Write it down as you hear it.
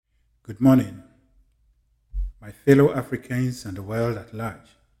Good morning, my fellow Africans and the world at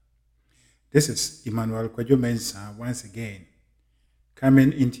large. This is Emmanuel Mensah once again,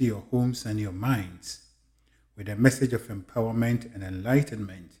 coming into your homes and your minds with a message of empowerment and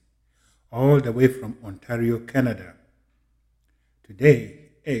enlightenment, all the way from Ontario, Canada.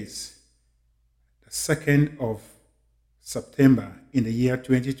 Today is the 2nd of September in the year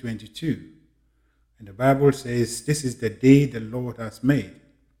 2022, and the Bible says, "This is the day the Lord has made.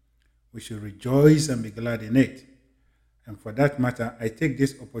 We should rejoice and be glad in it." And for that matter, I take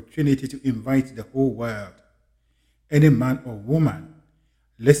this opportunity to invite the whole world, any man or woman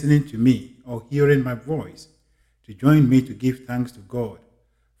listening to me or hearing my voice, to join me to give thanks to God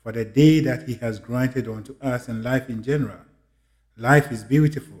for the day that He has granted unto us and life in general. Life is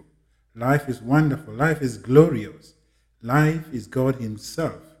beautiful. Life is wonderful. Life is glorious. Life is God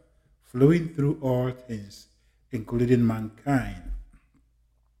Himself, flowing through all things, including mankind.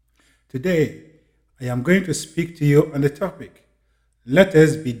 Today, I am going to speak to you on the topic, let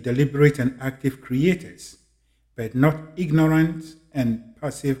us be deliberate and active creators, but not ignorant and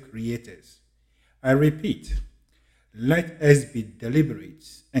passive creators. I repeat, let us be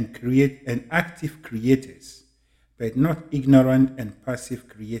deliberate and active creators, but not ignorant and passive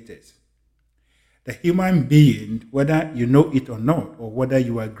creators. The human being, whether you know it or not, or whether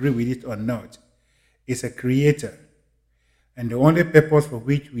you agree with it or not, is a creator. And the only purpose for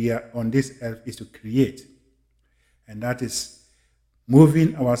which we are on this earth is to create. And that is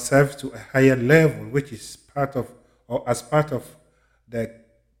moving ourselves to a higher level, which is part of, or as part of the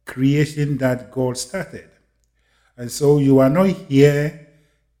creation that God started. And so you are not here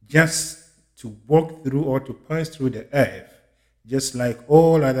just to walk through or to pass through the earth, just like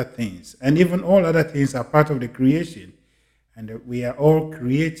all other things. And even all other things are part of the creation. And we are all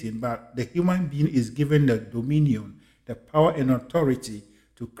creating, but the human being is given the dominion, the power and authority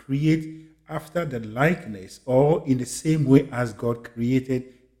to create after the likeness or in the same way as God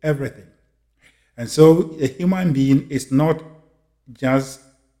created everything. And so a human being is not just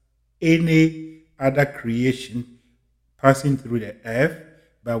any other creation passing through the earth,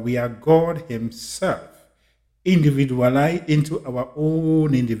 but we are God Himself, individualized into our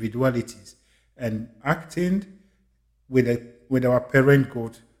own individualities and acting with our parent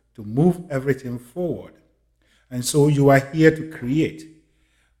God to move everything forward. And so you are here to create.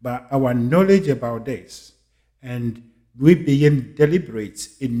 But our knowledge about this and we being deliberate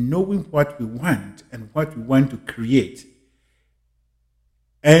in knowing what we want and what we want to create,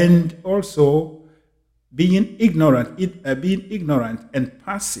 and also being ignorant and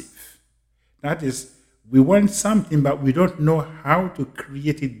passive. That is, we want something, but we don't know how to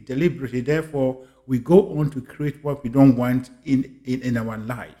create it deliberately. Therefore, we go on to create what we don't want in our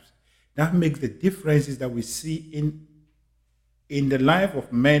lives. That makes the differences that we see in the life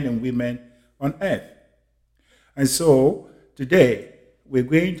of men and women on earth. And so today we're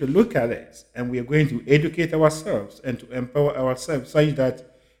going to look at it and we're going to educate ourselves and to empower ourselves such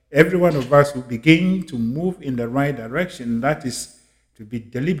that every one of us will begin to move in the right direction. That is to be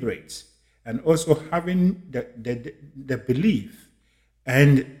deliberate and also having the belief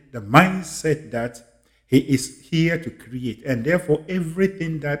and the mindset that He is here to create, and therefore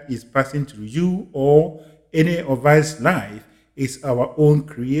everything that is passing through you or any of us life is our own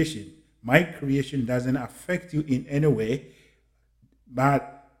creation. My creation doesn't affect you in any way,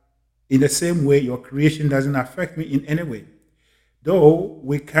 but in the same way, your creation doesn't affect me in any way. Though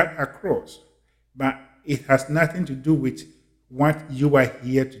we cut across, but it has nothing to do with what you are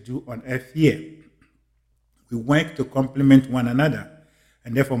here to do on earth here. We work to complement one another.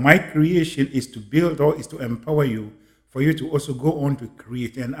 And therefore, my creation is to build or is to empower you for you to also go on to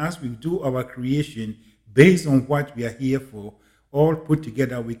create. And as we do our creation based on what we are here for, all put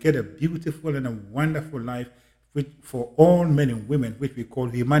together, we get a beautiful and a wonderful life for all men and women, which we call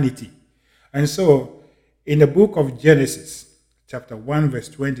humanity. And so, in the book of Genesis, chapter 1, verse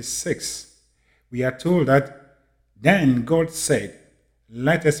 26, we are told that, "Then God said,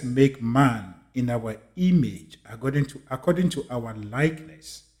 let us make man in our image, according to our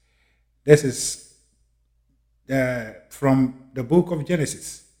likeness." This is from the book of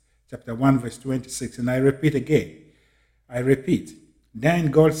Genesis, chapter 1, verse 26. And I repeat again.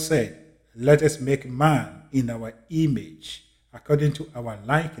 Then God said, let us make man in our image, according to our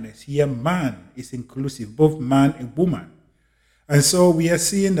likeness. Here, man is inclusive, both man and woman. And so we are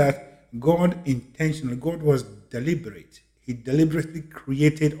seeing that God was deliberate. He deliberately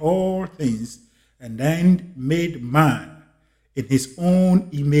created all things and then made man in His own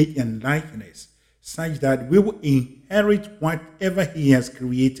image and likeness, such that we will inherit whatever He has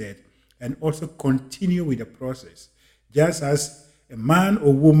created and also continue with the process. Just as A man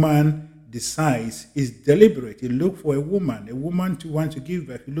or woman decides is deliberate. You look for a woman to want to give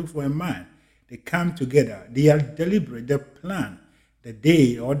birth, you look for a man. They come together. They are deliberate. They plan the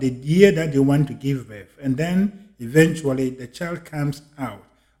day or the year that they want to give birth. And then eventually the child comes out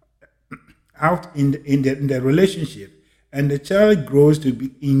in the relationship. And the child grows to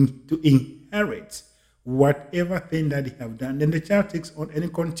inherit whatever thing that they have done. Then the child takes on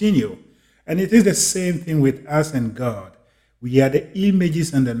and continue. And it is the same thing with us and God. We are the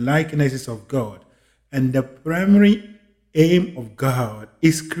images and the likenesses of God. And the primary aim of God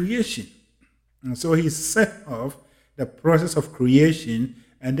is creation. And so he set off the process of creation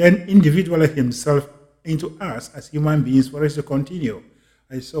and then individually himself into us as human beings for us to continue.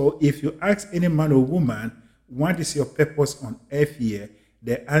 And so if you ask any man or woman, what is your purpose on earth here?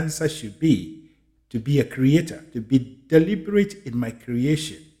 The answer should be to be a creator, to be deliberate in my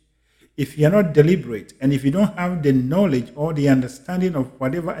creation. If you are not deliberate and if you don't have the knowledge or the understanding of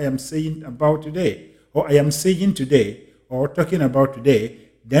whatever I am saying about today, or I am saying today, or talking about today,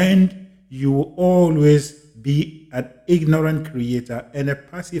 then you will always be an ignorant creator and a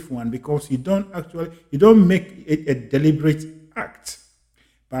passive one, because you don't make it a deliberate act.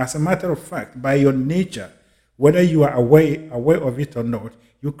 But as a matter of fact, by your nature, whether you are aware of it or not,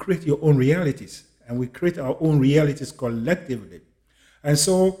 you create your own realities, and we create our own realities collectively. And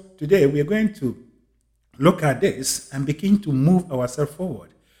so today we are going to look at this and begin to move ourselves forward.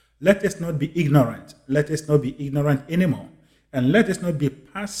 Let us not be ignorant. Let us not be ignorant anymore. And let us not be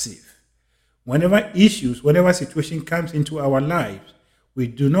passive. Whenever situation comes into our lives, we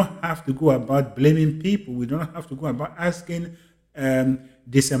do not have to go about blaming people. We do not have to go about asking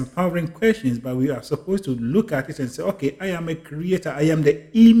disempowering questions, but we are supposed to look at it and say, okay, I am a creator. I am the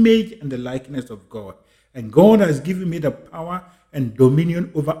image and the likeness of God. And God has given me the power and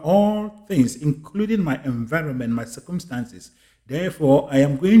dominion over all things, including my environment, my circumstances. Therefore, I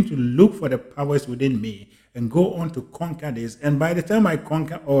am going to look for the powers within me and go on to conquer this. And by the time I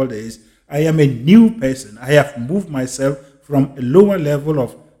conquer all this, I am a new person. I have moved myself from a lower level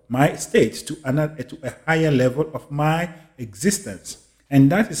of my state to a higher level of my existence.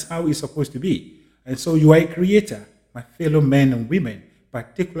 And that is how it's supposed to be. And so you are a creator, my fellow men and women,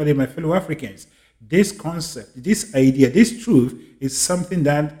 particularly my fellow Africans. This concept, this idea, this truth is something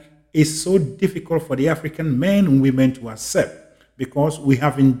that is so difficult for the African men and women to accept, because we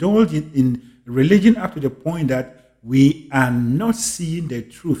have indulged in religion up to the point that we are not seeing the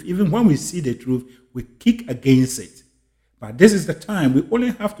truth. Even when we see the truth, we kick against it. But this is the time we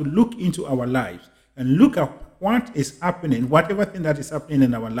only have to look into our lives and look at what is happening, whatever thing that is happening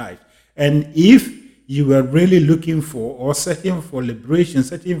in our life. And if you are really looking for or searching for liberation,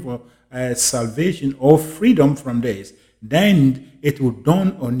 searching for salvation or freedom from this, then it will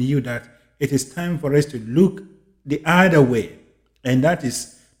dawn on you that it is time for us to look the other way. And that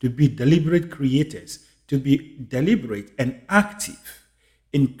is to be deliberate creators, to be deliberate and active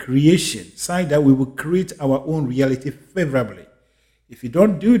in creation, so that we will create our own reality favorably. If you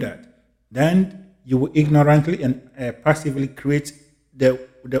don't do that, then you will ignorantly and passively create the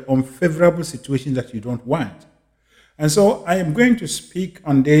unfavorable situation that you don't want. And so I am going to speak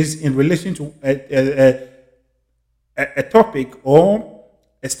on this in relation to a topic or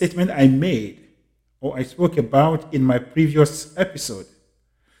a statement I made or I spoke about in my previous episode.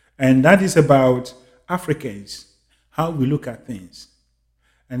 And that is about Africans, how we look at things.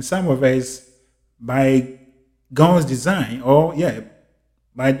 And some of us, by God's design, or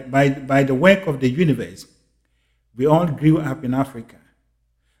by the work of the universe, we all grew up in Africa.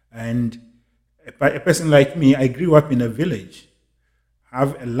 And a person like me, I grew up in a village,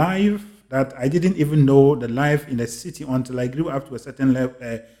 have a life that I didn't even know the life in the city until I grew up to a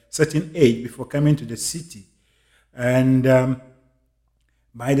certain age before coming to the city. And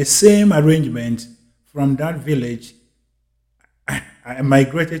by the same arrangement, from that village, I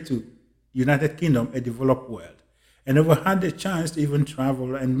migrated to United Kingdom, a developed world. And never had the chance to even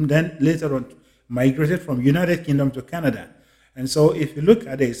travel, and then later on migrated from United Kingdom to Canada. And so if you look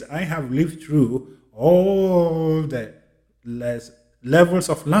at this, I have lived through all the levels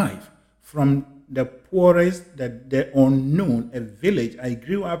of life, from the poorest, the unknown, a village. I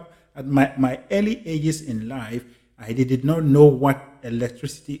grew up at my early ages in life. I did not know what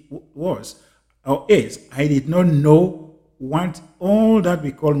electricity was or is. I did not know what all that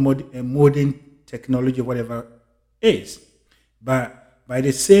we call modern technology, whatever is. But by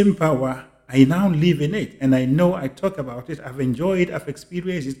the same power, I now live in it, and I know I talk about it. I've enjoyed it. I've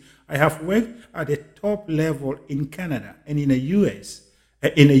experienced it. I have worked at the top level in Canada and in the US,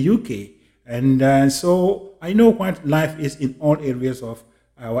 in the UK. And so I know what life is in all areas of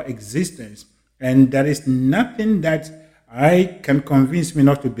our existence. And there is nothing that I can convince me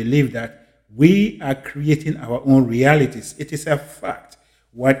not to believe that we are creating our own realities. It is a fact.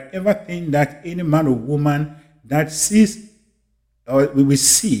 Whatever thing that any man or woman that sees or we will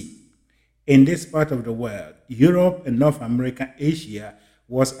see in this part of the world, Europe and North America, Asia,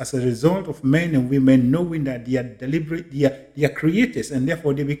 was as a result of men and women knowing that they are deliberate, they are creators, and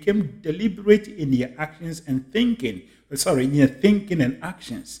therefore they became deliberate in their actions and thinking. In their thinking and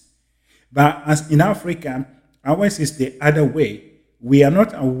actions. But as in Africa, ours is the other way. We are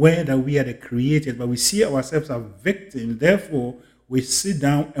not aware that we are the creators, but we see ourselves as victims. Therefore, we sit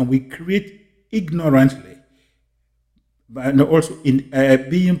down and we create ignorantly, but also in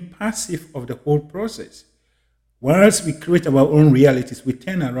being passive of the whole process. Whereas we create our own realities, we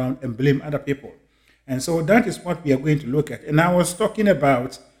turn around and blame other people. And so that is what we are going to look at. And I was talking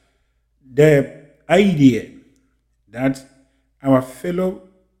about the idea that our fellow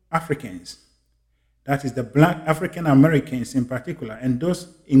Africans, that is the Black African Americans in particular, and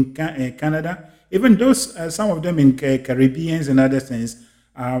those in Canada, even those, some of them in Caribbeans and other things,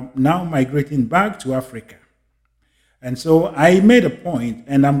 are now migrating back to Africa. And so I made a point,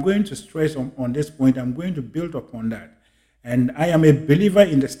 and I'm going to stress on this point. I'm going to build upon that. And I am a believer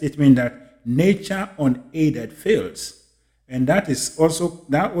in the statement that nature unaided fails. And that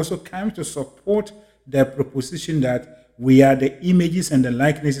also comes to support the proposition that we are the images and the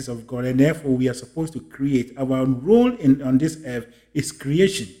likenesses of God, and therefore we are supposed to create. Our role on this earth is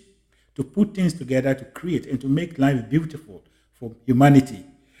creation, to put things together, to create, and to make life beautiful for humanity.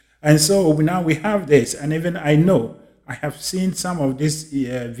 And so now we have this, and even I have seen some of these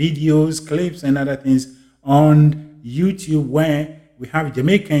videos, clips, and other things on YouTube where we have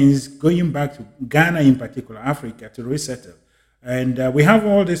Jamaicans going back to Ghana in particular, Africa, to resettle. And we have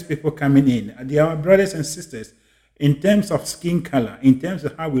all these people coming in. They are brothers and sisters. In terms of skin color, in terms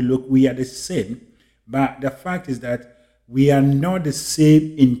of how we look, we are the same. But the fact is that we are not the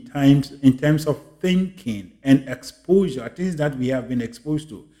same in terms of thinking and exposure, things that we have been exposed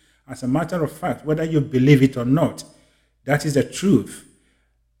to. As a matter of fact, whether you believe it or not, that is the truth.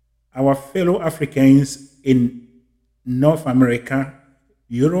 Our fellow Africans in North America,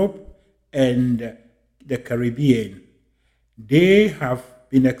 Europe, and the Caribbean, they have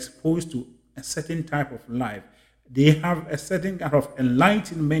been exposed to a certain type of life. They have a certain kind of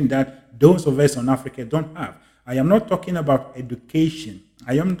enlightenment that those of us in Africa don't have. I am not talking about education.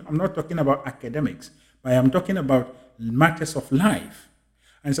 I'm not talking about academics, but I am talking about matters of life.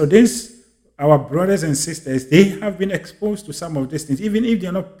 And so our brothers and sisters, they have been exposed to some of these things. Even if they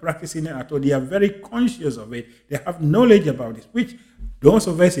are not practicing it at all, they are very conscious of it. They have knowledge about it, which those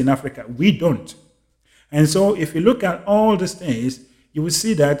of us in Africa, we don't. And so if you look at all these things, you will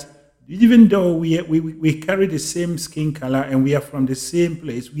see that even though we carry the same skin color and we are from the same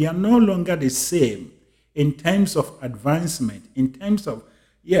place, we are no longer the same in terms of advancement, in terms of,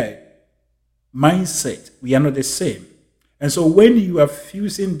 mindset. We are not the same. And so when you are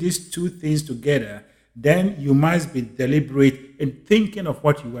fusing these two things together, then you must be deliberate in thinking of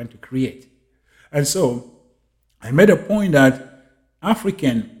what you want to create. And so I made a point that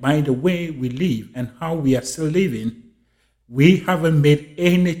African, by the way we live and how we are still living, we haven't made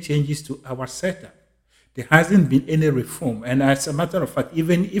any changes to our setup. There hasn't been any reform. And as a matter of fact,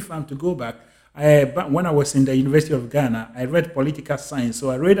 even if I'm to go back, when I was in the University of Ghana, I read political science.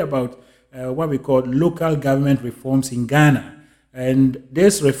 So I read about what we call local government reforms in Ghana. And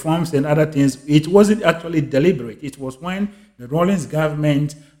these reforms and other things, it wasn't actually deliberate. It was when the Rawlings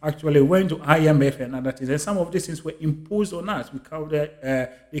government actually went to IMF and other things. And some of these things were imposed on us.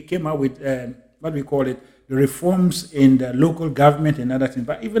 They came out with what we call it, the reforms in the local government and other things.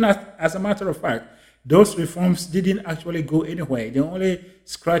 But even as a matter of fact, those reforms didn't actually go anywhere. They only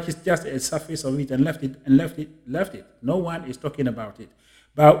scratched just a surface of it and left it. No one is talking about it.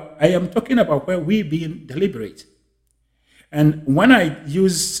 But I am talking about where we're being deliberate. And when I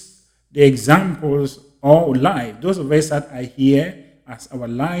use the examples or live, those of us that are here as our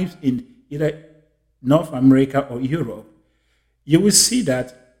lives in either North America or Europe, you will see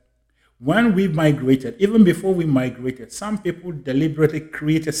that when we migrated, even before we migrated, some people deliberately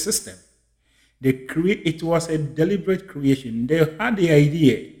create a system. It was a deliberate creation. They had the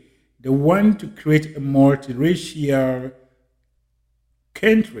idea. They want to create a multiracial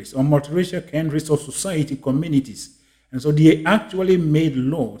countries or society communities. And so they actually made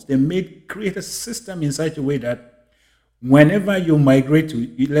laws. They create a system in such a way that whenever you migrate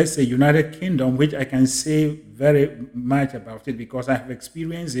to, let's say, United Kingdom, which I can say very much about it because I have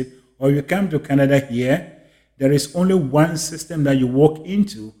experienced it, or you come to Canada here, there is only one system that you walk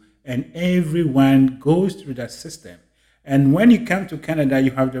into and everyone goes through that system. And when you come to Canada,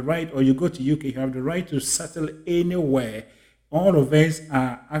 you have the right, or you go to UK, you have the right to settle anywhere. All of us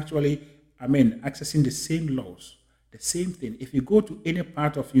are actually, accessing the same laws, the same thing. If you go to any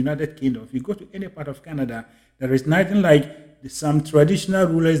part of United Kingdom, if you go to any part of Canada, there is nothing like some traditional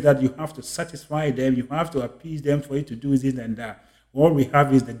rulers that you have to satisfy them, you have to appease them for you to do this and that. All we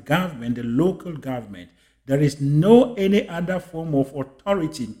have is the government, the local government. There is no any other form of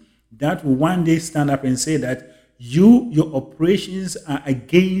authority that will one day stand up and say that your operations are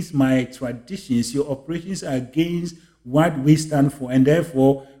against my traditions, your operations are against what we stand for, and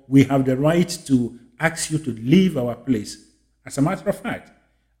therefore we have the right to ask you to leave our place. As a matter of fact,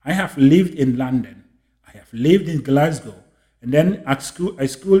 I have lived in London, I have lived in Glasgow, and then I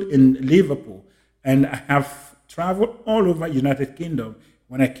schooled in Liverpool, and I have traveled all over United Kingdom.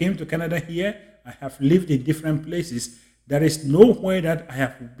 When I came to Canada here, I have lived in different places. There is nowhere that I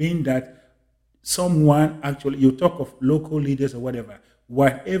have been that someone actually, you talk of local leaders or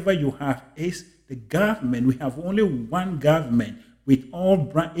whatever you have is the government. We have only one government with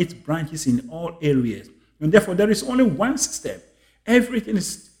all its branches in all areas. And therefore, there is only one system. Everything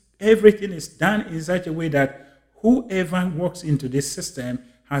is done in such a way that whoever walks into this system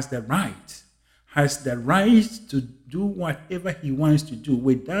has the right to do whatever he wants to do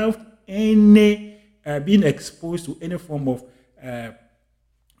without any being exposed to any form of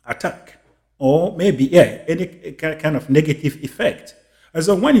attack or maybe any kind of negative effect. And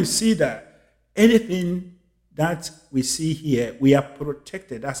so when you see that anything that we see here, we are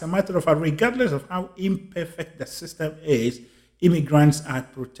protected. As a matter of fact, regardless of how imperfect the system is, immigrants are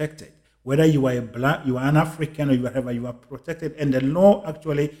protected. Whether you are a black, you are an African, or whatever, you are protected, and the law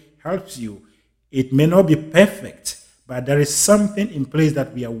actually helps you. It may not be perfect, but there is something in place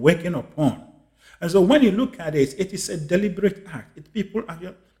that we are working upon. And so when you look at it, it is a deliberate act. People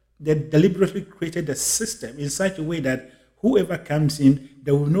they deliberately created a system in such a way that whoever comes in,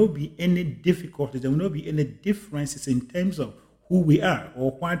 there will not be any difficulties, there will not be any differences in terms of who we are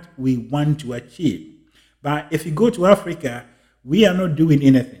or what we want to achieve. But if you go to Africa, we are not doing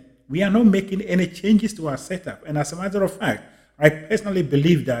anything. We are not making any changes to our setup. And as a matter of fact, I personally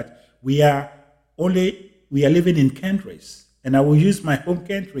believe that we are living in countries. And I will use my home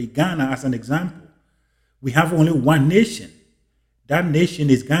country, Ghana, as an example. We have only one nation. That nation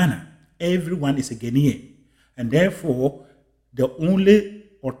is Ghana. Everyone is a Ghanaian. And therefore, the only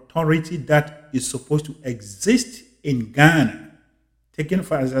authority that is supposed to exist in Ghana, taken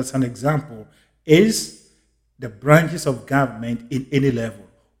for as an example, is the branches of government in any level.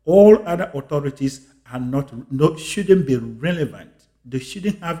 All other authorities are shouldn't be relevant. They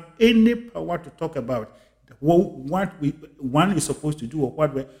shouldn't have any power to talk about what one is supposed to do or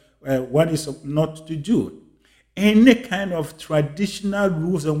what one is not to do. Any kind of traditional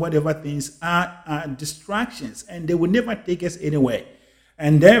rules and whatever things are distractions, and they will never take us anywhere.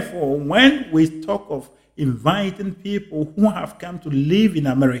 And therefore, when we talk of inviting people who have come to live in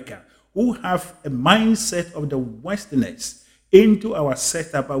America, who have a mindset of the Westerners into our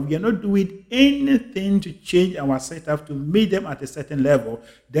setup, but we are not doing anything to change our setup to meet them at a certain level,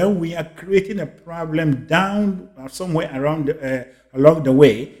 then we are creating a problem down somewhere around along the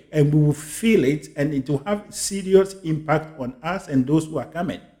way, and we will feel it, and it will have serious impact on us and those who are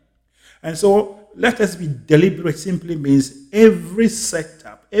coming. And so let us be deliberate simply means every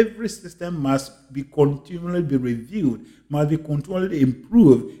setup, every system must be continually be reviewed, must be continually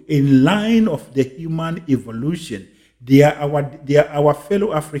improved in line of the human evolution. They are our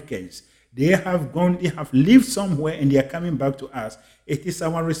fellow Africans. They have lived somewhere and they are coming back to us. It is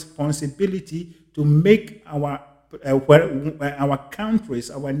our responsibility to make our countries,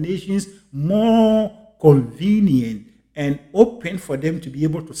 our nations more convenient and open for them to be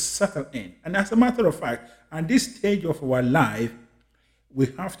able to settle in. And as a matter of fact, at this stage of our life, we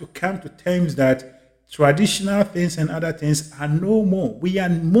have to come to terms that traditional things and other things are no more. We are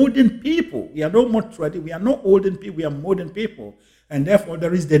modern people. We are no more traditional. We are not olden people. We are modern people. And therefore,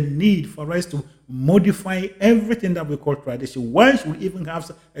 there is the need for us to modify everything that we call tradition. Why should we even have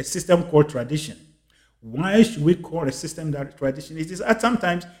a system called tradition? Why should we call a system that tradition? It is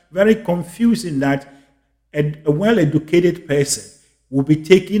sometimes very confusing that a well-educated person will be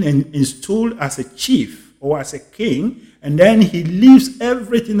taken and installed as a chief or as a king, and then he leaves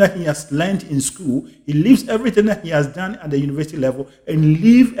everything that he has learned in school, he leaves everything that he has done at the university level, and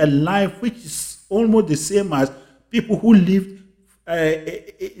live a life which is almost the same as people who lived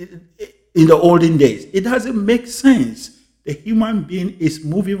in the olden days. It doesn't make sense. The human being is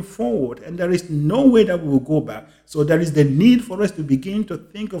moving forward, and there is no way that we will go back. So there is the need for us to begin to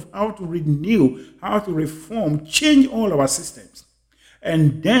think of how to renew, how to reform, change all our systems.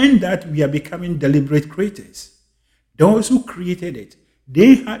 And then that we are becoming deliberate creators. those who created it,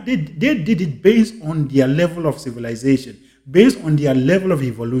 they did it based on their level of civilization, based on their level of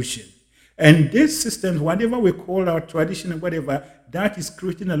evolution. And this system, whatever we call our tradition and whatever, that is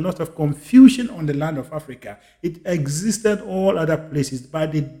creating a lot of confusion on the land of Africa. It existed all other places,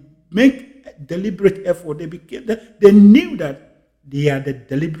 but they make deliberate effort. They knew that they are the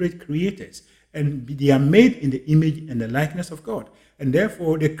deliberate creators, and they are made in the image and the likeness of God. And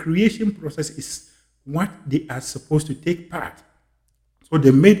therefore, the creation process is what they are supposed to take part. So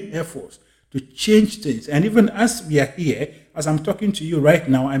they made efforts to change things. And even as we are here, as I'm talking to you right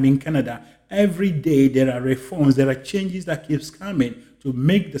now, I'm in Canada. Every day there are reforms, there are changes that keeps coming to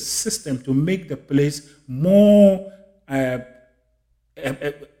make the system, to make the place more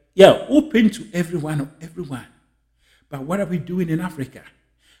open to everyone. But what are we doing in Africa?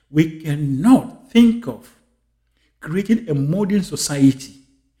 We cannot think of creating a modern society,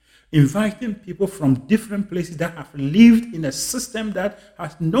 inviting people from different places that have lived in a system that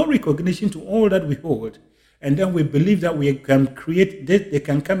has no recognition to all that we hold. And then we believe that we can create this, they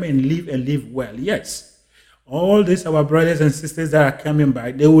can come and live well. Yes. All these our brothers and sisters that are coming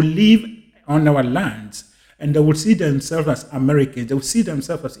by, they will live on our lands and they will see themselves as Americans. They will see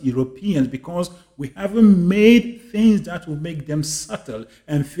themselves as Europeans because we haven't made things that will make them settle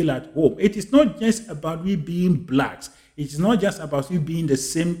and feel at home. It is not just about we being blacks. It's not just about we being the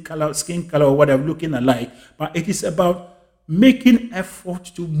same color, skin color or whatever, looking alike, but it is about making effort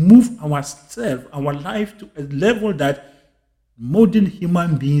to move ourselves, our life to a level that modern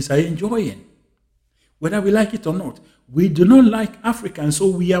human beings are enjoying. Whether we like it or not, we do not like Africa, and so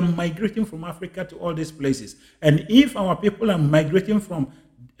we are migrating from Africa to all these places. And if our people are migrating from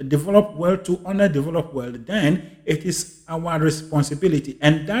developed world to underdeveloped world, then it is our responsibility.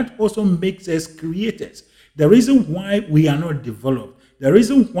 And that also makes us creators. The reason why we are not developed, the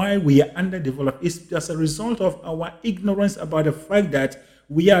reason why we are underdeveloped is as a result of our ignorance about the fact that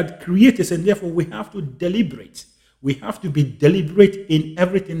we are creators and therefore we have to deliberate. We have to be deliberate in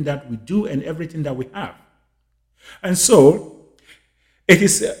everything that we do and everything that we have. And so it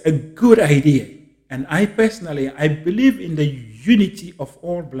is a good idea. And I believe in the unity of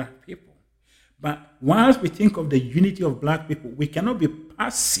all black people. But whilst we think of the unity of black people, we cannot be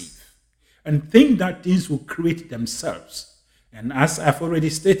passive and think that things will create themselves. And as I've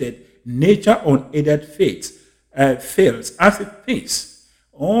already stated, nature unaided fails as it thinks.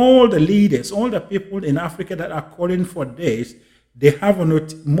 All the leaders, all the people in Africa that are calling for this, they have a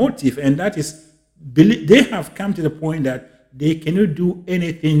motive, and that is, they have come to the point that they cannot do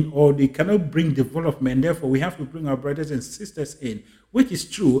anything or they cannot bring development. Therefore, we have to bring our brothers and sisters in, which is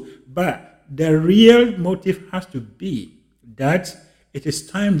true, but the real motive has to be that it is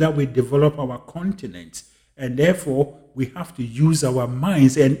time that we develop our continent, and therefore we have to use our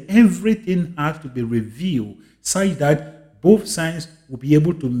minds, and everything has to be reviewed such that both sides will be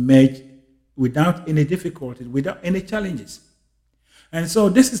able to merge without any difficulties, without any challenges. And so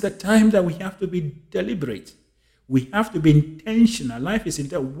this is the time that we have to be deliberate. We have to be intentional. Life is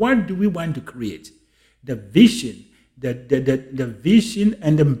intentional. What do we want to create? The vision, the vision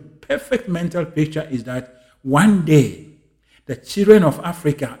and the perfect mental picture is that one day the children of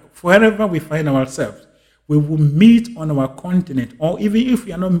Africa, wherever we find ourselves, we will meet on our continent, or even if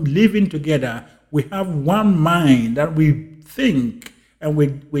we are not living together, we have one mind that we think, and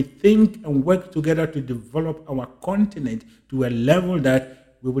we think and work together to develop our continent to a level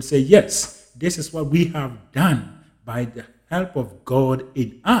that we will say, yes, this is what we have done by the help of God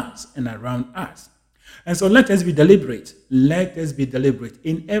in us and around us. And so let us be deliberate. Let us be deliberate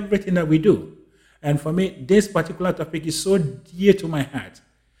in everything that we do. And for me, this particular topic is so dear to my heart.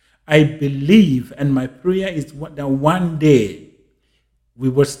 I believe, and my prayer is that one day we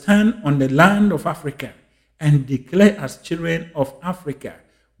will stand on the land of Africa and declare as children of Africa,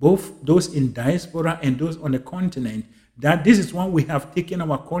 both those in diaspora and those on the continent, that this is what we have taken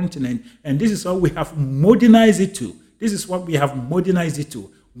our continent and this is what we have modernized it to. This is what we have modernized it to.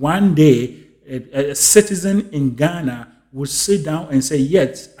 One day, a citizen in Ghana will sit down and say,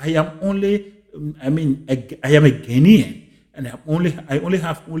 yes, I am a Ghanaian. And I only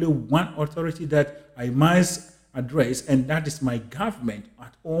have one authority that I must address, and that is my government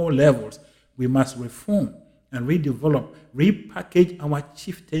at all levels. We must reform and redevelop, repackage our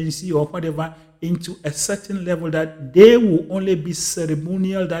chieftaincy or whatever into a certain level that they will only be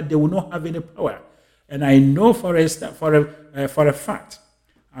ceremonial, that they will not have any power. And I know for a fact,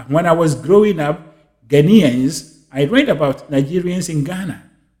 when I was growing up, Ghanaians, I read about Nigerians in Ghana.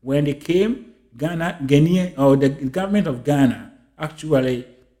 When they came, Ghanaian, or the government of Ghana actually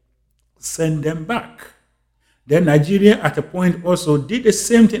sent them back. Then Nigeria at a point also did the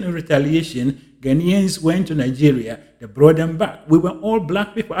same thing in retaliation. Ghanaians went to Nigeria, they brought them back. We were all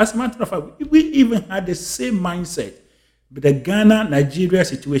black people. As a matter of fact, we even had the same mindset. But the Ghana-Nigeria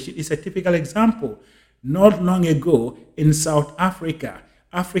situation is a typical example. Not long ago in South Africa,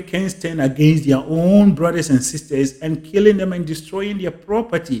 Africans turned against their own brothers and sisters and killing them and destroying their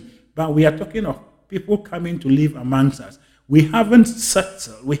property. But we are talking of people coming to live amongst us. We haven't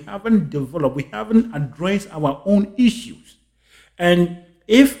settled, we haven't developed, we haven't addressed our own issues. And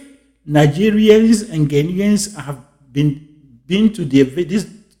if Nigerians and Ghanaians have been to these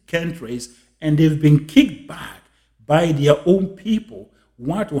countries and they've been kicked back by their own people,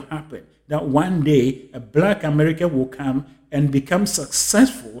 what will happen? That one day a black American will come and become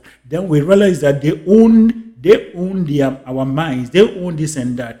successful. Then we realize that they own our minds, they own this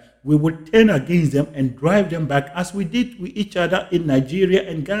and that. We would turn against them and drive them back as we did with each other in Nigeria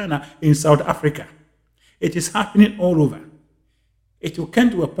and Ghana, in South Africa. It is happening all over. It will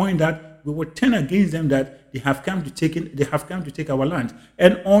come to a point that we will turn against them, that they have come to take our land.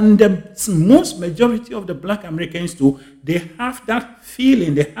 And on the most majority of the black Americans too, they have that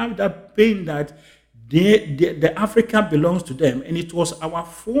feeling, they have that pain that the Africa belongs to them, and it was our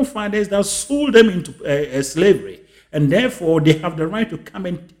forefathers that sold them into slavery, and therefore they have the right to come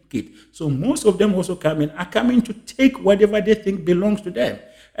and take it. So most of them also are coming to take whatever they think belongs to them.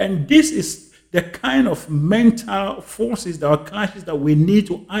 And this is the kind of mental forces or clashes that we need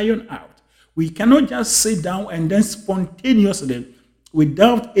to iron out. We cannot just sit down and then spontaneously,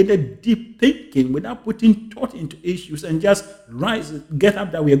 without any deep thinking, without putting thought into issues, and just get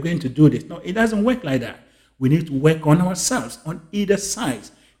up that we are going to do this. No, it doesn't work like that. We need to work on ourselves on either side.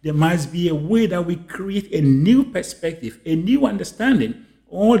 There must be a way that we create a new perspective, a new understanding.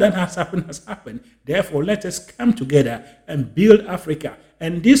 All that has happened. Therefore, let us come together and build Africa.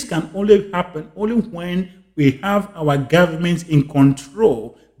 And this can only happen only when we have our governments in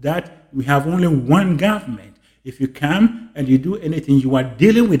control, that we have only one government. If you come and you do anything, you are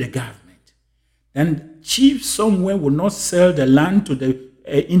dealing with the government. Then chiefs somewhere will not sell the land to the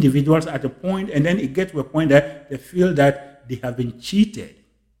individuals at a point, and then it gets to a point that they feel that they have been cheated.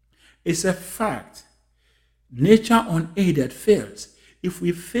 It's a fact. Nature unaided fails. If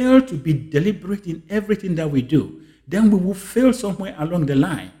we fail to be deliberate in everything that we do, then we will fail somewhere along the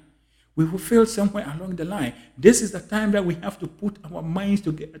line. We will fail somewhere along the line. This is the time that we have to put our minds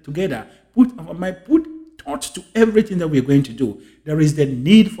together, put thought to everything that we're going to do. There is the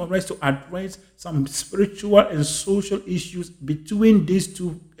need for us to address some spiritual and social issues between these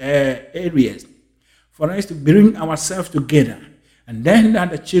two areas, for us to bring ourselves together. And then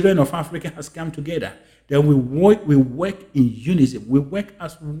that the children of Africa has come together, then we work in unison, we work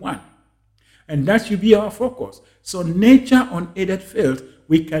as one. And that should be our focus. So nature unaided fails.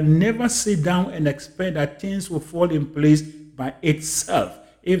 We can never sit down and expect that things will fall in place by itself.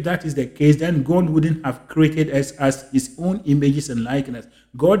 If that is the case, then God wouldn't have created us as his own images and likeness.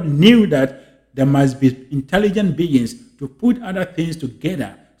 God knew that there must be intelligent beings to put other things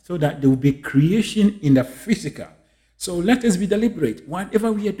together so that there will be creation in the physical. So let us be deliberate.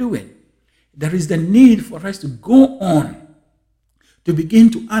 Whatever we are doing, there is the need for us to go on, to begin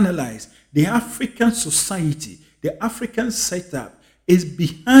to analyze. The African society, the African setup is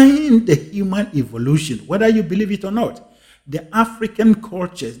behind the human evolution, whether you believe it or not. The African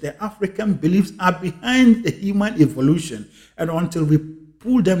cultures, the African beliefs are behind the human evolution. And until we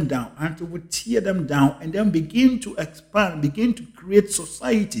pull them down, until we tear them down, and then begin to expand, begin to create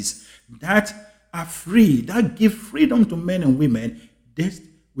societies that are free, that give freedom to men and women,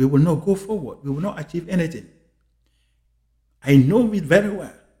 we will not go forward. We will not achieve anything. I know it very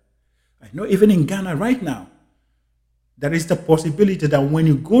well. I know even in Ghana right now, there is the possibility that when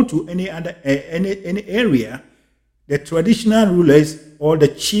you go to any area, the traditional rulers or the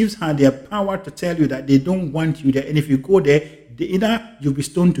chiefs have their power to tell you that they don't want you there. And if you go there, either you'll be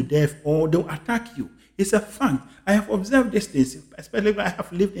stoned to death or they'll attack you. It's a fact. I have observed these things, especially when I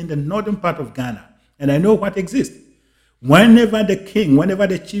have lived in the northern part of Ghana, and I know what exists. Whenever the king, whenever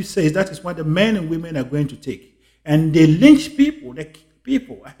the chief says that is what the men and women are going to take, and they lynch people, they kill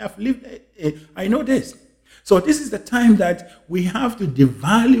people. I have lived, I know this. So this is the time that we have to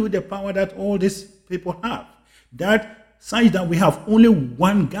devalue the power that all these people have. That such that we have only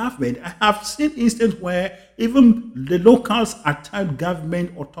one government. I have seen instances where even the locals attack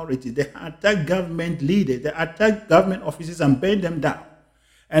government authorities, they attack government leaders, they attack government offices and burn them down.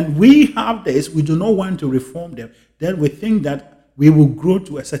 And we have this, we do not want to reform them. Then we think that we will grow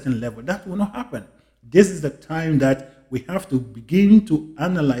to a certain level. That will not happen. This is the time that we have to begin to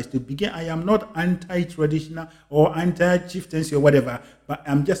analyze, I am not anti-traditional or anti-chieftaincy or whatever, but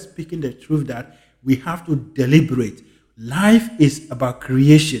I'm just speaking the truth that we have to deliberate. Life is about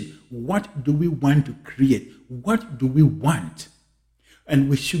creation. What do we want to create? What do we want? And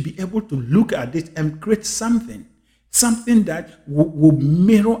we should be able to look at it and create something that will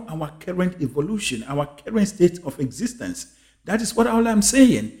mirror our current evolution, our current state of existence. That is what all I'm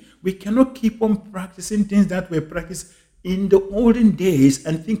saying. We cannot keep on practicing things that were practiced in the olden days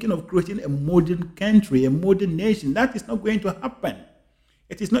and thinking of creating a modern country, a modern nation. That is not going to happen.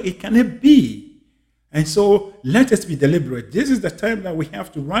 It cannot be. And so let us be deliberate. This is the time that we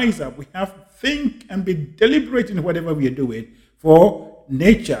have to rise up. We have to think and be deliberate in whatever we are doing. For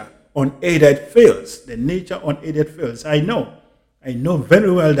nature unaided fails. The nature unaided fails. I know very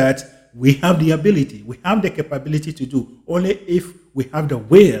well that we have the ability, we have the capability to do, only if we have the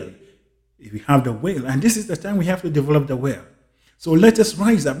will. If we have the will. And this is the time we have to develop the will. So let us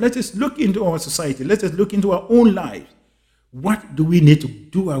rise up. Let us look into our society. Let us look into our own lives. What do we need to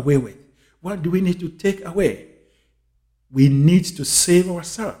do away with? What do we need to take away? We need to save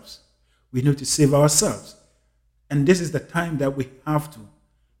ourselves. We need to save ourselves. And this is the time that we have to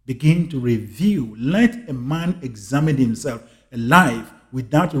begin to review. Let a man examine himself. A life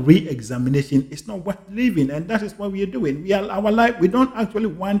without re-examination is not worth living. And that is what we are doing. Our life, we don't actually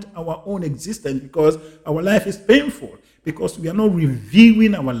want our own existence because our life is painful, because we are not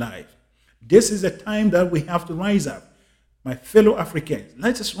reviewing our life. This is the time that we have to rise up. My fellow Africans,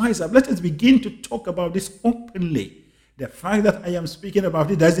 let us rise up. Let us begin to talk about this openly. The fact that I am speaking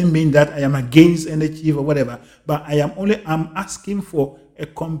about it doesn't mean that I am against any chief or whatever, but I'm asking for a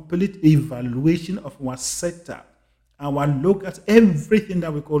complete evaluation of our setup, our locals, everything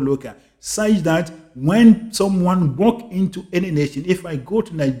that we call local, such that when someone walk into any nation, if I go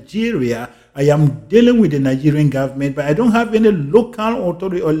to Nigeria, I am dealing with the Nigerian government, but I don't have any local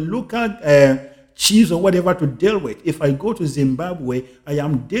authority or local chiefs or whatever to deal with. If I go to Zimbabwe, I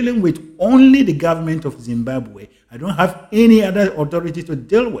am dealing with only the government of Zimbabwe. I don't have any other authority to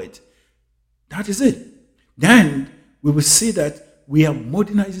deal with. That is it. Then we will see that we are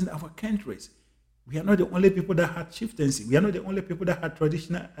modernizing our countries. We are not the only people that had chieftaincy. We are not the only people that had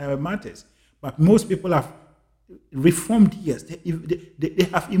traditional matters. But most people have reformed, yes. They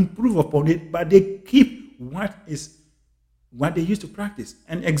have improved upon it, but they keep what they used to practice.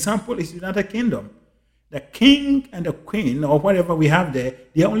 An example is United Kingdom. The king and the queen, or whatever we have there,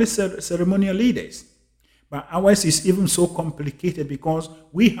 they are only ceremonial leaders. But ours is even so complicated because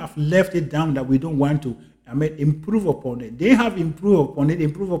we have left it down that we don't want to improve upon it. They have improved upon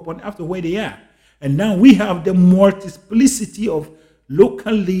it after where they are. And now we have the multiplicity of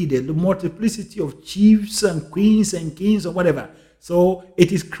local leaders, the multiplicity of chiefs and queens and kings or whatever. So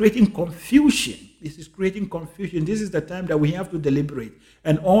it is creating confusion. This is creating confusion. This is the time that we have to deliberate.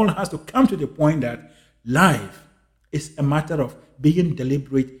 And all has to come to the point that life is a matter of being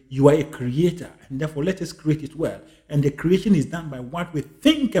deliberate. You are a creator, and therefore let us create it well. And the creation is done by what we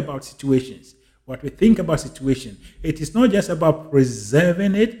think about situations. What we think about situation. It is not just about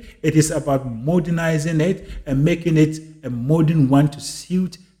preserving it. It is about modernizing it and making it a modern one to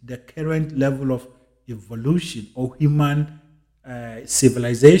suit the current level of evolution or human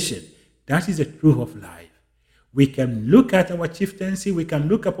civilization. That is the truth of life. We can look at our chieftaincy, we can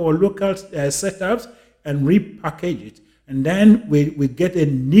look at our local setups and repackage it. And then we get a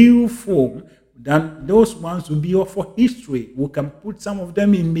new form. Then those ones will be for history. We can put some of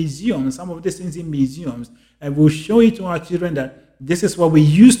them in museums, some of these things in museums, and we'll show it to our children that this is what we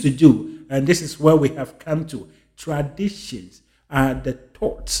used to do, and this is where we have come to. Traditions are the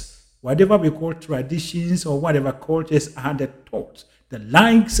thoughts. Whatever we call traditions or whatever cultures are the thoughts, the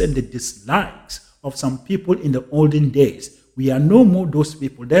likes and the dislikes of some people in the olden days. We are no more those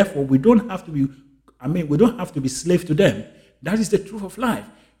people. Therefore, we don't have to be slave to them. That is the truth of life.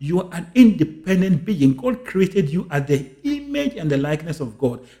 You are an independent being. God created you as the image and the likeness of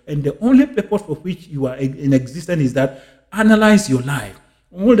God. And the only purpose for which you are in existence is that analyze your life.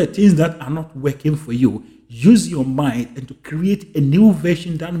 All the things that are not working for you, use your mind and to create a new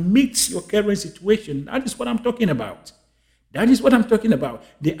version that meets your current situation. That is what I'm talking about. That is what I'm talking about.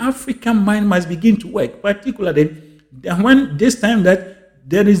 The African mind must begin to work, particularly when this time that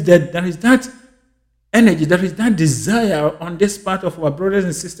there is that energy, there is that desire on this part of our brothers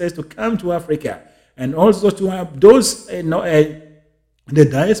and sisters to come to Africa, and also to have those, the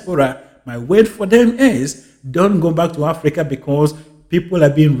diaspora. My word for them is, don't go back to Africa because people are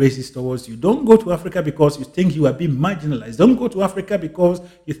being racist towards you. Don't go to Africa because you think you are being marginalized. Don't go to Africa because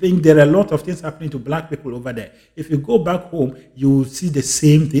you think there are a lot of things happening to black people over there. If you go back home, you will see the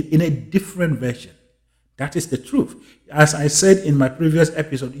same thing in a different version. That is the truth. As I said in my previous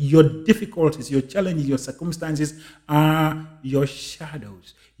episode, your difficulties, your challenges, your circumstances are your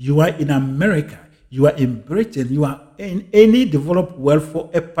shadows. You are in America. You are in Britain. You are in any developed world for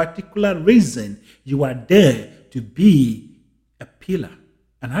a particular reason. You are there to be a pillar,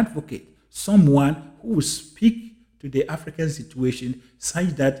 an advocate, someone who will speak to the African situation such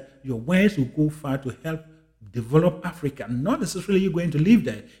that your words will go far to help develop Africa. Not necessarily you're going to live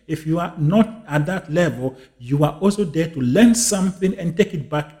there. If you are not at that level, you are also there to learn something and take it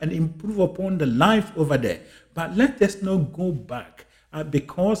back and improve upon the life over there. But let us not go back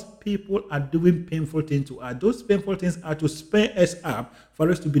because people are doing painful things to us. Those painful things are to spur us up for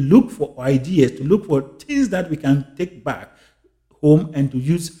us to be look for ideas, to look for things that we can take back home and to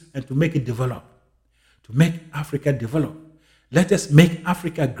use and to make it develop, to make Africa develop. Let us make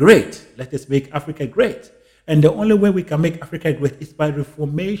Africa great. Let us make Africa great. And the only way we can make Africa great is by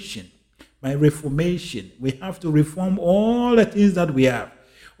reformation. By reformation. We have to reform all the things that we have.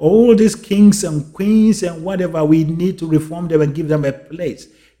 All these kings and queens and whatever, we need to reform them and give them a place.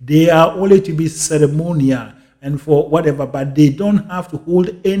 They are only to be ceremonial and for whatever, but they don't have to hold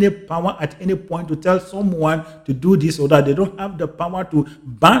any power at any point to tell someone to do this or that. They don't have the power to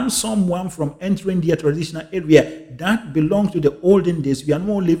ban someone from entering their traditional area. That belongs to the olden days. We are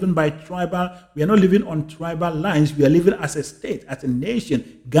not living by tribal, we are not living on tribal lines. We are living as a state, as a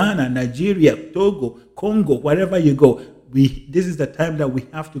nation. Ghana, Nigeria, Togo, Congo, wherever you go. This is the time that we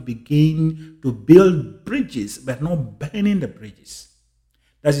have to begin to build bridges, but not burning the bridges.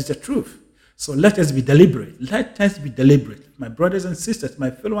 That is the truth. So let us be deliberate. Let us be deliberate. My brothers and sisters, my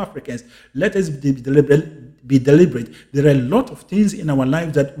fellow Africans, let us be deliberate. There are a lot of things in our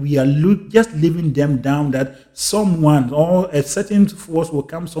lives that we are just leaving them down, that someone or a certain force will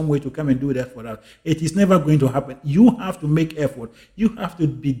come somewhere to come and do that for us. It is never going to happen. You have to make effort. You have to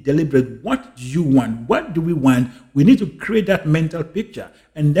be deliberate. What do you want? What do we want? We need to create that mental picture.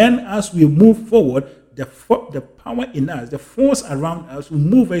 And then as we move forward, the power in us, the force around us will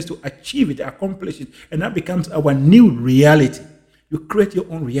move us to achieve it, accomplish it, and that becomes our new reality. You create your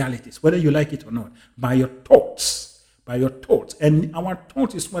own realities, whether you like it or not, by your thoughts. And our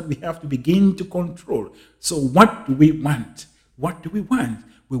thought is what we have to begin to control. So what do we want? What do we want?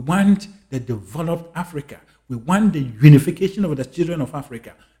 We want the developed Africa. We want the unification of the children of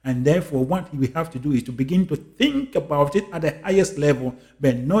Africa. And therefore, what we have to do is to begin to think about it at the highest level,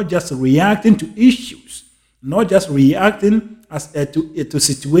 but not just reacting to issues, not just reacting to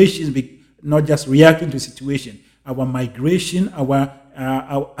situations, not just reacting to situations. Our migration, our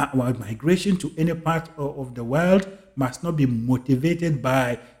migration to any part of the world must not be motivated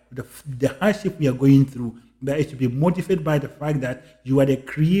by the hardship we are going through, but it should be motivated by the fact that you are the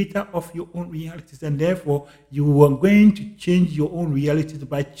creator of your own realities, and therefore you are going to change your own realities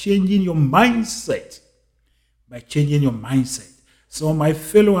by changing your mindset. So my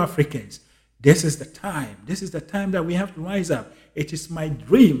fellow Africans, this is the time. This is the time that we have to rise up. It is my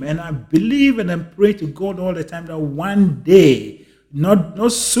dream, and I believe and I pray to God all the time that one day,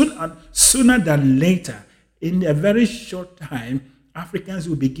 not sooner than later, in a very short time, Africans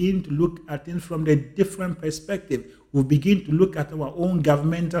will begin to look at things from a different perspective. We'll begin to look at our own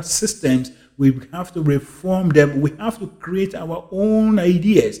governmental systems. We have to reform them. We have to create our own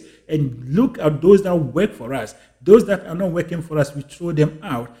ideas and look at those that work for us. Those that are not working for us, we throw them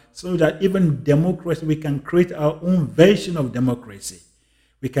out so that even democracy, we can create our own version of democracy.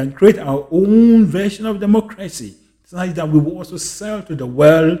 We can create our own version of democracy so that we will also sell to the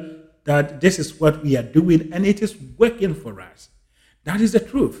world that this is what we are doing and it is working for us. That is the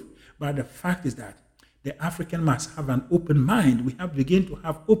truth. But the fact is that the African must have an open mind. We have to begin to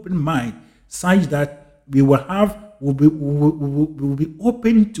have open mind such that we will be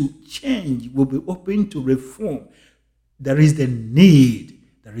open to change. We'll be open to reform. There is the need.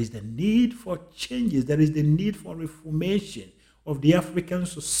 There is the need for changes. There is the need for reformation of the African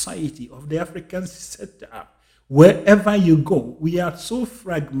society, of the African setup. Wherever you go, we are so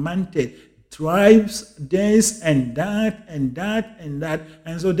fragmented. Tribes, this and that and that and that.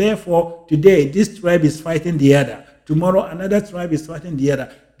 And so therefore, today, this tribe is fighting the other. Tomorrow, another tribe is fighting the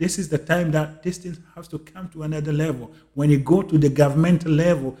other. This is the time that this thing has to come to another level. When you go to the governmental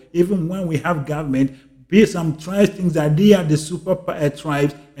level, even when we have government, some tribes think that they are the super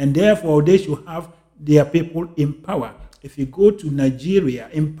tribes, and therefore they should have their people in power. If you go to Nigeria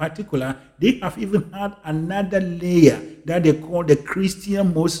in particular, they have even had another layer that they call the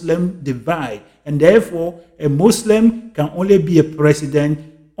Christian-Muslim divide. And therefore, a Muslim can only be a president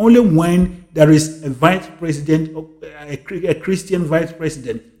only when there is a vice president, a Christian vice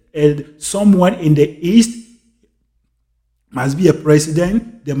president. And someone in the east must be a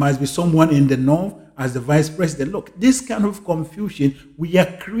president. There must be someone in the north as the vice president. Look, this kind of confusion, we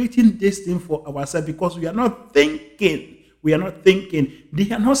are creating this thing for ourselves because we are not thinking. We are not thinking. They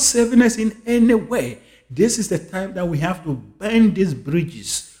are not serving us in any way. This is the time that we have to burn these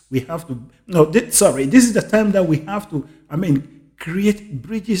bridges. We have to, this is the time that we have to, create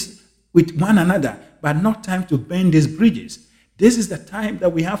bridges with one another, but not time to burn these bridges. This is the time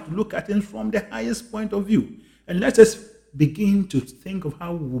that we have to look at it from the highest point of view. And let us begin to think of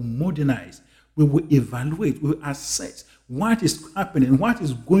how we will modernize, we will evaluate, we will assess what is happening, what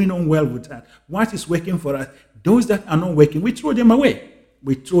is going on well with us, what is working for us. Those that are not working, we throw them away.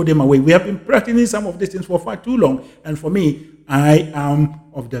 We throw them away. We have been practicing some of these things for far too long. And for me, I am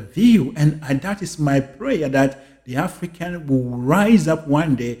of the view, and that is my prayer, that the African will rise up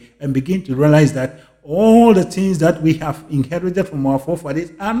one day and begin to realize that all the things that we have inherited from our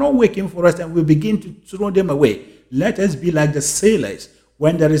forefathers are not working for us, and we begin to throw them away. Let us be like the sailors.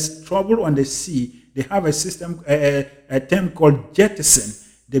 When there is trouble on the sea, they have a system, a term called jettison.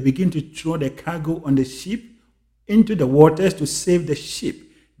 They begin to throw the cargo on the ship into the waters to save the ship.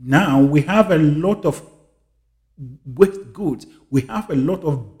 Now we have a lot of waste goods. We have a lot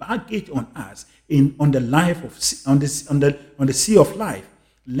of baggage on us on the sea of life.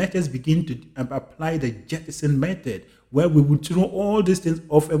 Let us begin to apply the jettison method, where we will throw all these things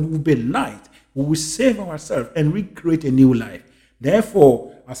off and we will be light. We will save ourselves and recreate a new life.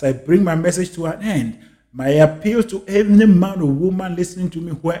 Therefore, as I bring my message to an end, my appeal to every man or woman listening to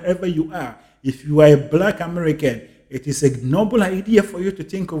me, wherever you are, if you are a Black American, it is a noble idea for you to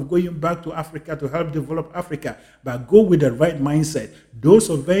think of going back to Africa to help develop Africa, but go with the right mindset. Those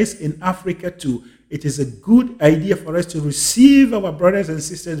of us in Africa too, it is a good idea for us to receive our brothers and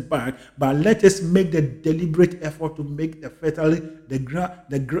sisters back, but let us make the deliberate effort to make the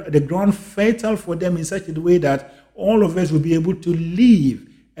ground fertile for them in such a way that all of us will be able to live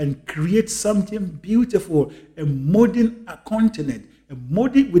and create something beautiful, a modern continent,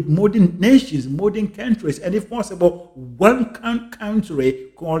 with modern nations, modern countries, and if possible, one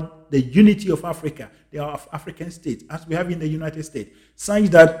country called the Unity of Africa, the African states, as we have in the United States, such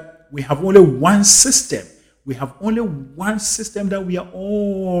that we have only one system. We have only one system that we are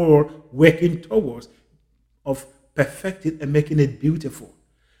all working towards, of perfecting and making it beautiful.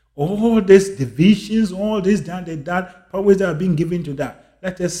 All these divisions, all this, that, powers that are being given to that,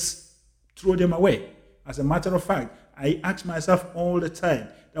 let us throw them away. As a matter of fact, I ask myself all the time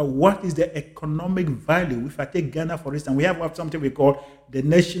that what is the economic value? If I take Ghana, for instance, we have something we call the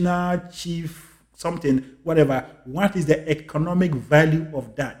national chief something, whatever. What is the economic value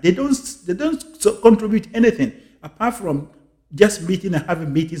of that? They don't contribute anything apart from just meeting and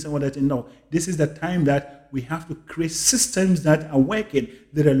having meetings and whatever. No, this is the time that we have to create systems that are working.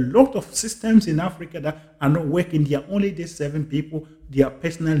 There are a lot of systems in Africa that are not working. They are only just serving people their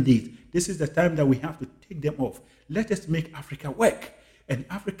personal needs. This is the time that we have to take them off. Let us make Africa work. And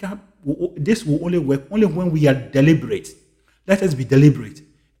Africa, this will only work only when we are deliberate. Let us be deliberate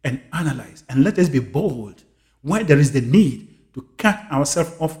and analyze. And let us be bold. Where there is the need to cut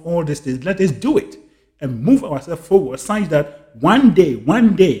ourselves off all these things, let us do it and move ourselves forward, such that one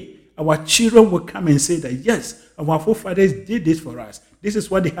day, our children will come and say that, yes, our forefathers did this for us. This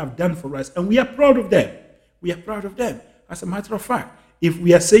is what they have done for us. And we are proud of them. We are proud of them. As a matter of fact, if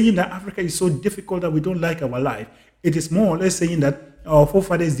we are saying that Africa is so difficult that we don't like our life, it is more or less saying that our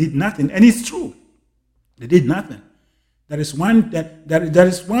forefathers did nothing. And it's true. They did nothing. There is one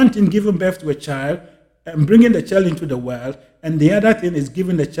thing, giving birth to a child and bringing the child into the world, and the other thing is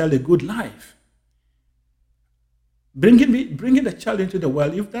giving the child a good life. Bringing the child into the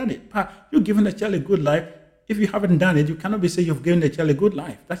world, you've done it. You've given the child a good life. If you haven't done it, you cannot be saying you've given the child a good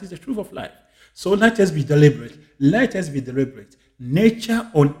life. That is the truth of life. So let us be deliberate. Let us be deliberate. Nature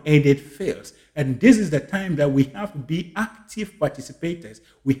unaided fails. And this is the time that we have to be active participators.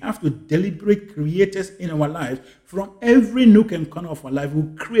 We have to deliberate creators in our lives. From every nook and corner of our life,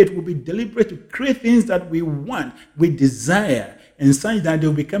 we'll be deliberate to create things that we want, we desire, and such that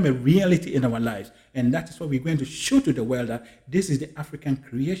they'll become a reality in our lives. And that is what we're going to show to the world, that this is the African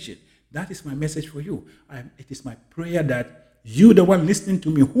creation. That is my message for you. It is my prayer that you, the one listening to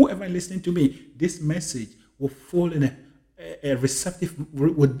me, whoever listening to me, this message will fall in a receptive,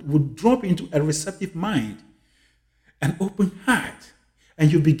 would drop into a receptive mind, an open heart,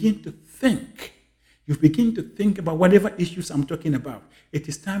 and you begin to think. You begin to think about whatever issues I'm talking about. It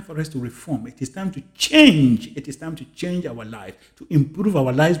is time for us to reform. It is time to change. It is time to change our life, to improve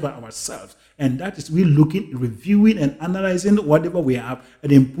our lives by ourselves. And that is we looking, reviewing, and analyzing whatever we have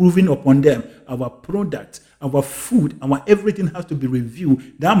and improving upon them, our products, our food, our everything has to be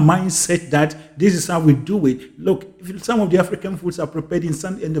reviewed. That mindset that this is how we do it. Look, if some of the African foods are prepared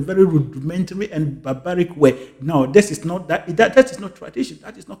in a very rudimentary and barbaric way. No, this is not that is not tradition.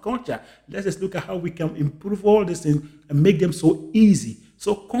 That is not culture. Let us look at how we can improve all these things and make them so easy,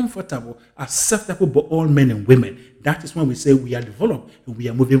 so comfortable, acceptable by all men and women. That is when we say we are developed and we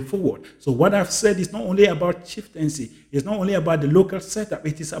are moving forward. So what I've said is not only about chieftaincy, it's not only about the local setup,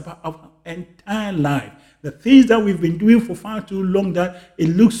 it is about our entire life. The things that we've been doing for far too long that it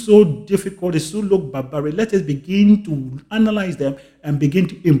looks so difficult, it so look barbaric. Let us begin to analyze them and begin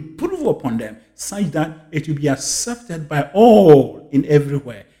to improve upon them such that it will be accepted by all in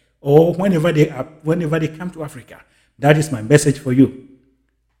everywhere or whenever they come to Africa. That is my message for you.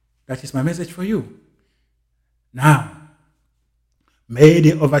 That is my message for you. Now, may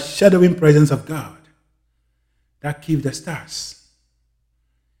the overshadowing presence of God that keeps the stars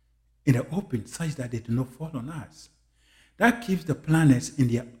in the open such that they do not fall on us, that keeps the planets in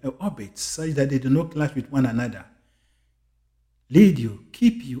their orbits such that they do not clash with one another, lead you,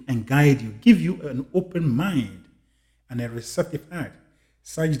 keep you, and guide you, give you an open mind and a receptive heart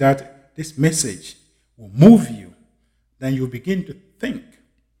such that this message will move you. Then you begin to think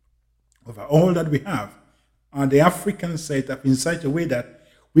over all that we have on the African setup in such a way that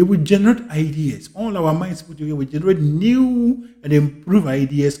we will generate ideas. All our minds put together will generate new and improved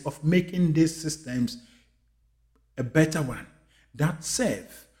ideas of making these systems a better one that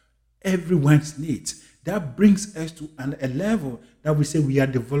serve everyone's needs. That brings us to a level that we say we are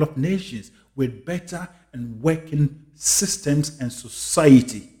developed nations with better and working systems and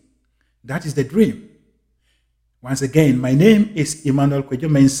society. That is the dream. Once again, my name is Emmanuel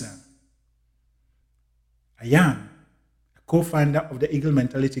Mensah. I am a co-founder of the Eagle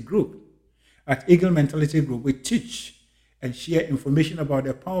Mentality Group. At Eagle Mentality Group, we teach and share information about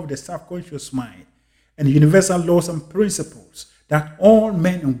the power of the subconscious mind and universal laws and principles that all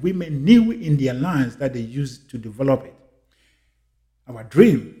men and women knew in their lives that they used to develop it. Our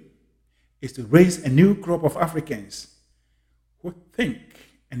dream is to raise a new crop of Africans who think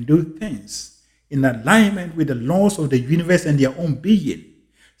and do things in alignment with the laws of the universe and their own being,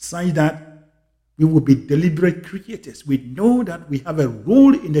 such that we will be deliberate creators. We know that we have a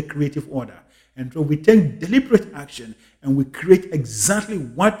role in the creative order. And so we take deliberate action and we create exactly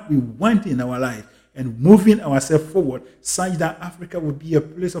what we want in our life and moving ourselves forward such that Africa will be a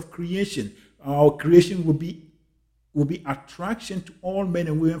place of creation. Our creation will be attraction to all men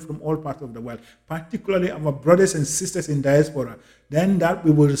and women from all parts of the world, particularly our brothers and sisters in diaspora. Then that we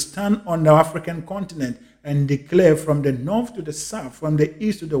will stand on the African continent and declare from the north to the south, from the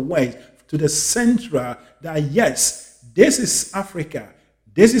east to the west, to the central, that yes, this is Africa,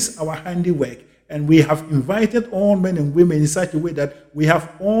 this is our handiwork, and we have invited all men and women in such a way that we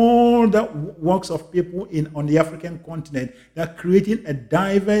have all the works of people on the African continent that creating a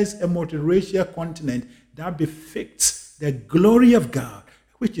diverse and multiracial continent that befits the glory of God,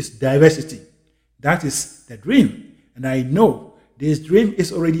 which is diversity. That is the dream. And I know this dream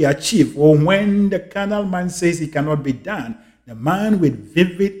is already achieved. Or when the carnal man says it cannot be done, the man with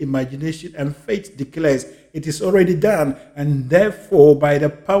vivid imagination and faith declares it is already done. And therefore, by the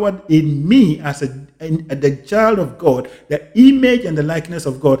power in me as the child of God, the image and the likeness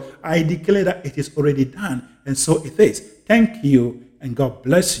of God, I declare that it is already done. And so it is. Thank you, and God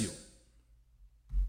bless you.